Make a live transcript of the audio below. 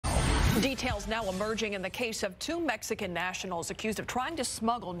Details now emerging in the case of two Mexican nationals accused of trying to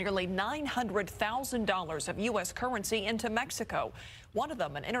smuggle nearly $900,000 of U.S. currency into Mexico. One of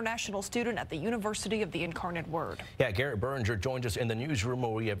them, an international student at the University of the Incarnate Word. Yeah, Garrett Berger joins us in the newsroom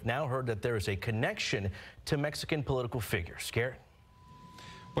where we have now heard that there is a connection to Mexican political figures. Garrett?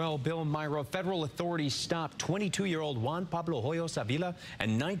 Well, Bill and Myra, federal authorities stopped 22-year-old Juan Pablo Hoyos Avila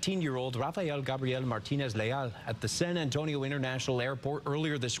and 19-year-old Rafael Gabriel Martinez Leal at the San Antonio International Airport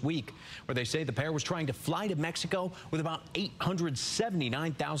earlier this week, where they say the pair was trying to fly to Mexico with about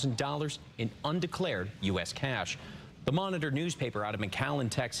 $879,000 in undeclared U.S. cash. The Monitor newspaper out of McAllen,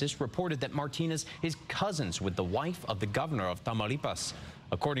 Texas, reported that Martinez is cousins with the wife of the governor of Tamaulipas.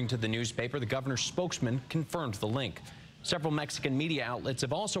 According to the newspaper, the governor's spokesman confirmed the link. Several Mexican media outlets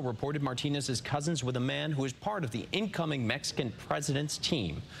have also reported Martinez is cousins with a man who is part of the incoming Mexican president's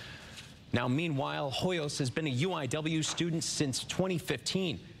team. Now, meanwhile, Hoyos has been a UIW student since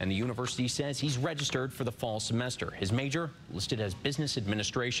 2015, and the university says he's registered for the fall semester. His major listed as business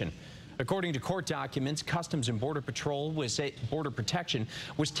administration. According to court documents, Customs and Border Protection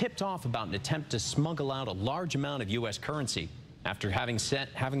was tipped off about an attempt to smuggle out a large amount of U.S. currency. After having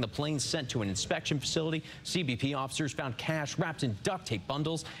the plane sent to an inspection facility, CBP officers found cash wrapped in duct tape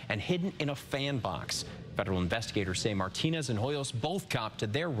bundles and hidden in a fan box. Federal investigators say Martinez and Hoyos both copped to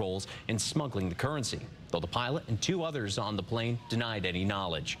their roles in smuggling the currency, though the pilot and two others on the plane denied any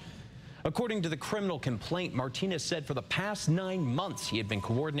knowledge. According to the criminal complaint, Martinez said for the past 9 months he had been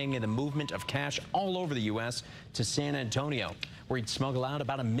coordinating the movement of cash all over the U.S. to San Antonio, where he'd smuggle out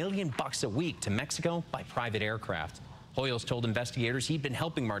about $1 million a week to Mexico by private aircraft. Hoyos told investigators he'd been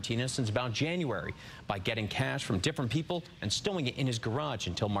helping Martinez since about January by getting cash from different people and stowing it in his garage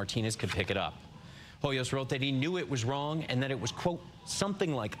until Martinez could pick it up. Hoyos wrote that he knew it was wrong and that it was, quote,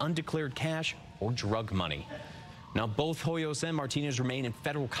 something like undeclared cash or drug money. Now, both Hoyos and Martinez remain in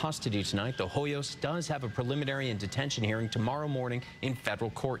federal custody tonight, though Hoyos does have a preliminary and detention hearing tomorrow morning in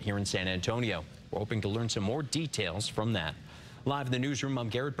federal court here in San Antonio. We're hoping to learn some more details from that. Live in the newsroom, I'm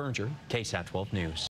Garrett Berger, KSAT 12 News.